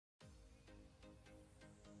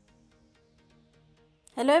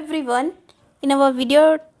Hello everyone. In our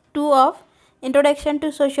video 2 of Introduction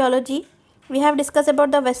to Sociology, we have discussed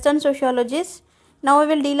about the Western sociologists. Now we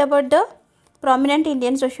will deal about the prominent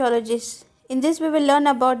Indian sociologists. In this we will learn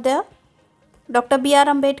about the Dr. B.R.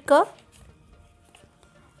 Ambedkar,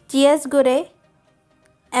 G.S. Gure,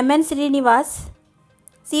 M.N. Srinivas,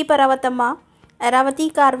 C. Paravatamma,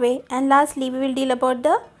 Aravati Karve, and lastly we will deal about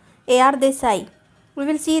the A.R. Desai. We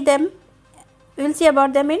will see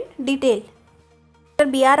about them in detail.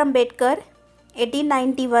 Dr. B.R. Ambedkar,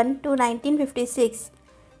 1891 to 1956.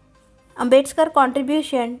 Ambedkar's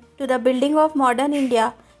contribution to the building of modern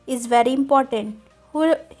India is very important.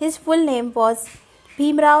 His full name was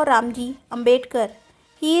Bhimrao Ramji Ambedkar.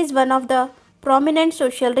 He is one of the prominent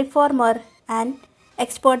social reformer and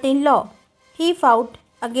expert in law. He fought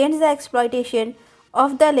against the exploitation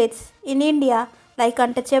of Dalits in India like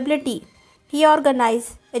untouchability. He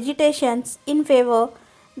organized agitations in favor of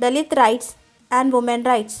Dalit rights and women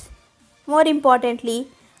rights. More importantly,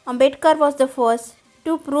 Ambedkar was the first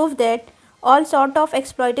to prove that all sort of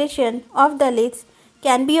exploitation of Dalits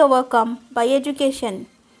can be overcome by education.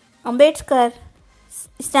 Ambedkar's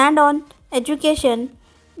stand on education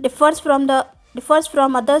differs from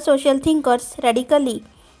other social thinkers radically.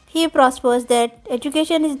 He prospers that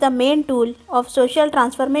education is the main tool of social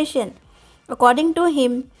transformation. According to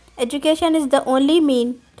him, education is the only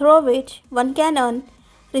means through which one can earn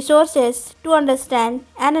resources to understand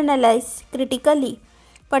and analyze critically.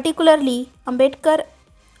 Particularly, Ambedkar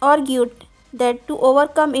argued that to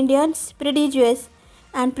overcome Indians' prejudice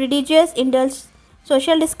and indulged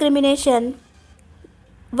social discrimination,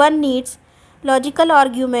 one needs logical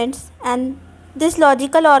arguments, and this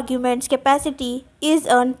logical argument's capacity is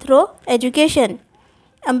earned through education.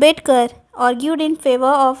 Ambedkar argued in favor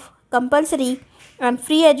of compulsory and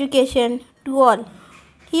free education to all.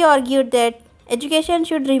 He argued that education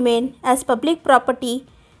should remain as public property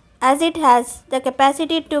as it has the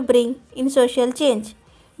capacity to bring in social change.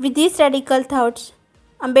 With these radical thoughts,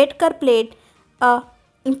 Ambedkar played an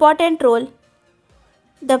important role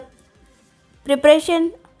in the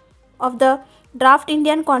preparation of the draft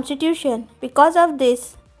Indian Constitution. Because of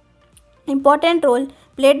this important role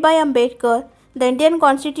played by Ambedkar, the Indian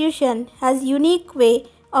Constitution has a unique way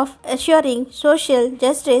of assuring social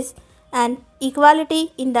justice and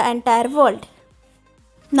equality in the entire world.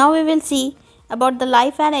 Now we will see about the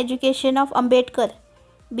life and education of Ambedkar.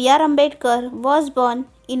 B.R. Ambedkar was born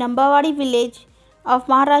in Ambawadi village of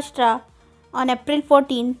Maharashtra on April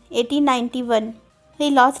 14, 1891. He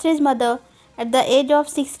lost his mother at the age of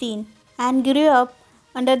 16 and grew up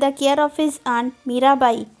under the care of his aunt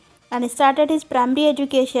Mirabai and started his primary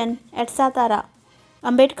education at Satara.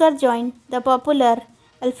 Ambedkar joined the popular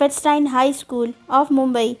Alfredstein High School of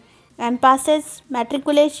Mumbai and passes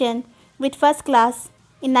matriculation with first class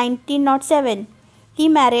in 1907. He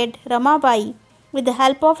married Ramabai with the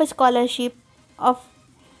help of a scholarship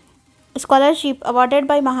awarded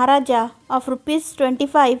by Maharaja of Rs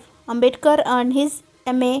 25. Ambedkar earned his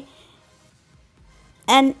MA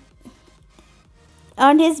and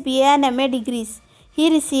earned his BA and MA degrees.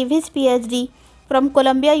 He received his PhD from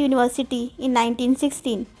Columbia University in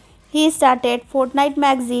 1916. He started fortnight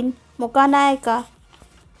magazine Mokanayaka.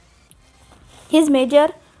 His major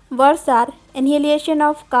works are Annihilation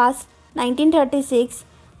of Caste 1936,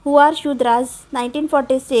 Who Are Shudras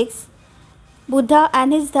 1946, Buddha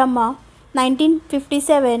and His Dhamma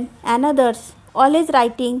 1957, and others. All his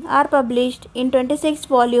writings are published in 26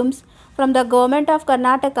 volumes from the Government of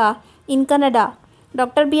Karnataka in Kannada.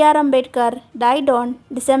 Dr. B.R. Ambedkar died on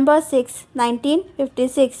December 6,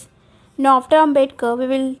 1956. Now after Ambedkar, we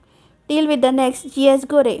will deal with the next G.S.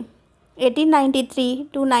 Gure, 1893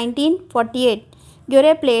 to 1948.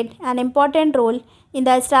 Gure played an important role in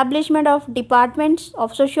the establishment of departments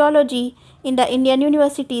of sociology in the Indian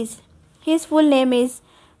universities. His full name is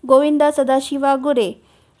Govinda Sadashiva Gure.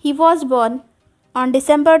 He was born on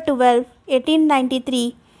December 12,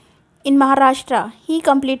 1893 in Maharashtra. He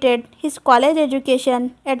completed his college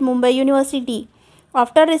education at Mumbai University.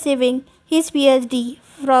 After receiving his PhD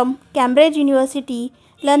from Cambridge University,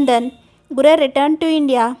 London, Gure returned to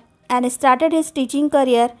India and started his teaching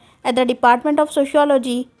career at the Department of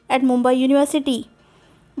Sociology at Mumbai University,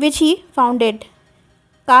 which he founded.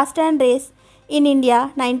 Caste and Race in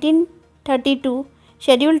India 1932,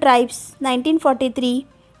 Scheduled Tribes 1943,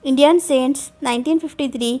 Indian Saints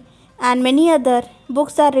 1953, and many other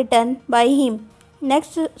books are written by him.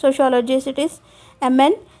 Next sociologist it is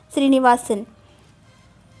M.N. Srinivasan,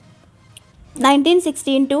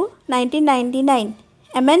 1916 to 1999.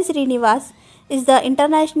 M.N. Srinivas is the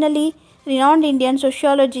internationally renowned Indian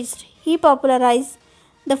sociologist. He popularized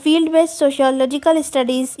the field-based sociological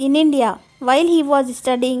studies in India. While he was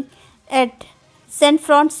studying at St.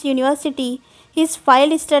 Francis University, his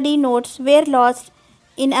filed study notes were lost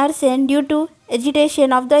in arson due to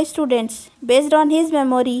agitation of the students. Based on his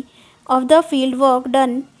memory of the field work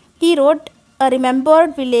done, he wrote A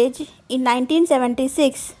Remembered Village in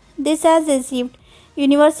 1976. This has received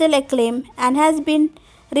universal acclaim and has been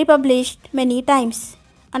republished many times.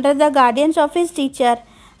 Under the guidance of his teacher,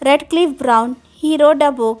 Radcliffe Brown, he wrote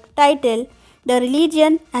a book titled The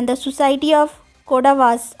Religion and the Society of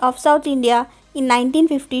Kodavas of South India in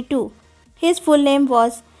 1952. His full name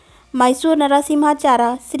was Mysore Narasimhachara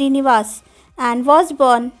Srinivas and was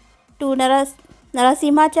born to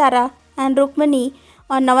Narasimhachara and Rukmani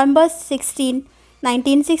on November 16,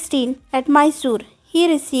 1916 at Mysore. He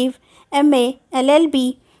received MA,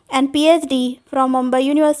 LLB and PhD from Mumbai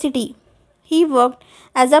University. He worked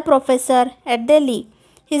as a professor at Delhi.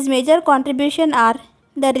 His major contributions are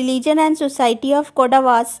The Religion and Society of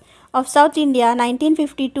Kodavas of South India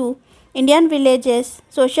 1952, Indian Villages,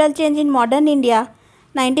 Social Change in Modern India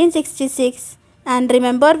 1966 and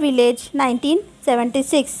Remember Village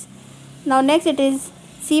 1976. Now next it is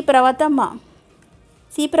C. Pravatama.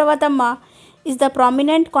 C. Pravatama is the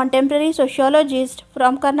prominent contemporary sociologist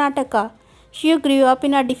from Karnataka. She grew up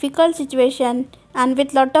in a difficult situation and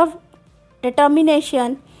with lot of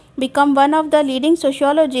determination become one of the leading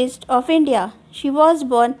sociologists of India. She was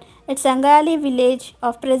born at Sangayali village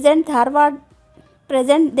of present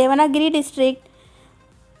Devanagiri district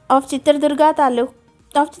of Chitradurga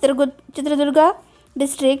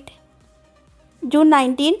district, June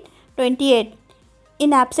 1928.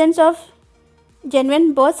 In absence of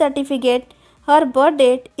genuine birth certificate, her birth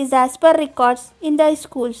date is as per records in the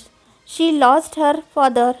schools. She lost her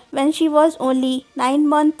father when she was only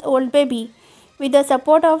 9-month-old baby. With the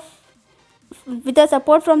support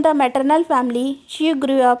from the maternal family, she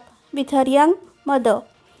grew up with her young mother.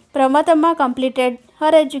 Pravatama completed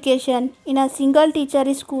her education in a single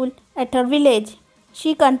teacher school at her village.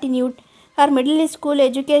 She continued her middle school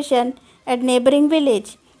education at neighboring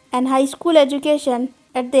village and high school education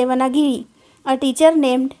at Devanagiri. A teacher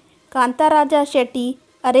named Kantaraja Shetty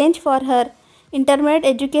arranged for her intermediate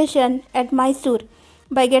education at Mysore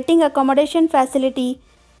by getting accommodation facility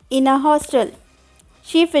in a hostel.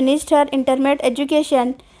 She finished her intermediate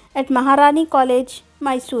education at Maharani College,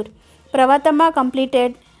 Mysore. Pravatama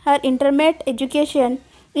completed her intermediate education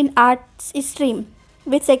in arts stream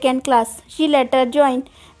with second class. She later joined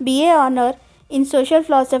BA Honour in Social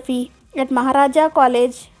Philosophy at Maharaja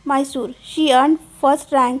College, Mysore. She earned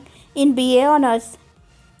first rank in BA Honours.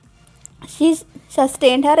 She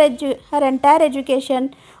sustained her entire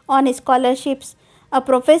education on scholarships. A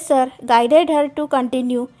professor guided her to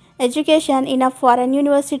continue education in a foreign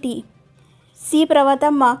university. C.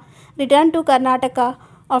 Pravatama returned to Karnataka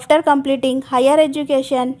after completing higher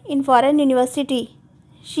education in foreign university.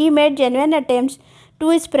 She made genuine attempts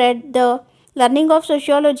to spread the learning of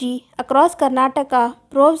sociology across Karnataka,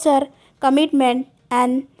 proves her commitment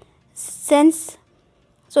and sense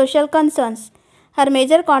social concerns. Her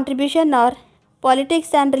major contributions are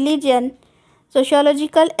Politics and Religion,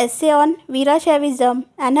 sociological essay on Veerashaivism,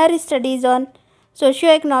 and her studies on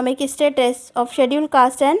socio-economic status of scheduled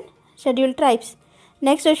caste and scheduled tribes.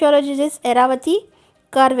 Next sociologist is Eravati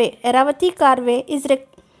Karve. Eravati Karve is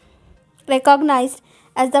recognized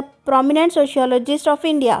as the prominent sociologist of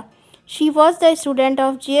India. She was the student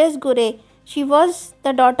of J.S. Gure. She was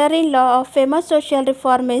the daughter-in-law of famous social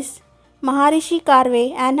reformist Maharishi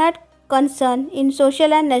Karve and had concern in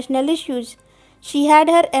social and national issues. She had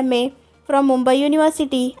her MA from Mumbai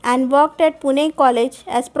University and worked at Pune College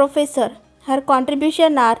as professor. Her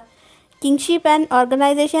contributions are Kingship and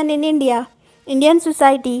Organization in India, Indian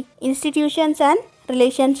Society, Institutions and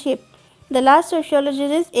Relationship. The last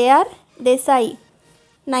sociologist is A.R. Desai,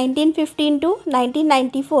 1915 to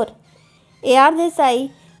 1994. A.R.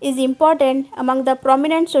 Desai is important among the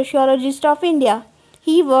prominent sociologists of India.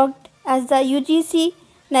 He worked as the UGC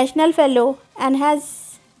National Fellow and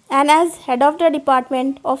as head of the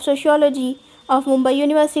Department of Sociology of Mumbai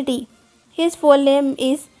University. His full name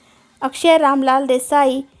is Akshay Ramlal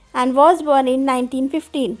Desai and was born in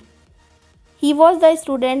 1915. He was the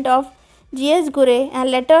student of J.S. Gure and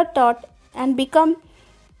later taught and became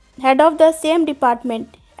head of the same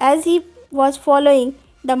department. As he was following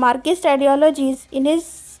the Marxist ideologies in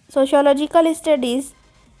his sociological studies,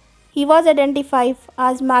 he was identified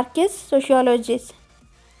as Marxist sociologist.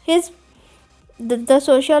 The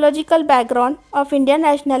sociological background of Indian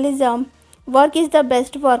nationalism work is the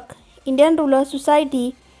best work. Indian rural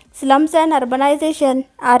society, slums and urbanization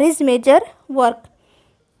are his major work.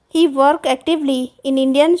 He worked actively in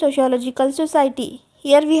Indian Sociological Society.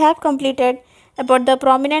 Here we have completed about the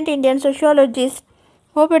prominent Indian sociologists.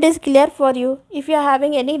 Hope it is clear for you. If you are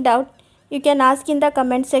having any doubt, you can ask in the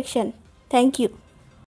comment section. Thank you.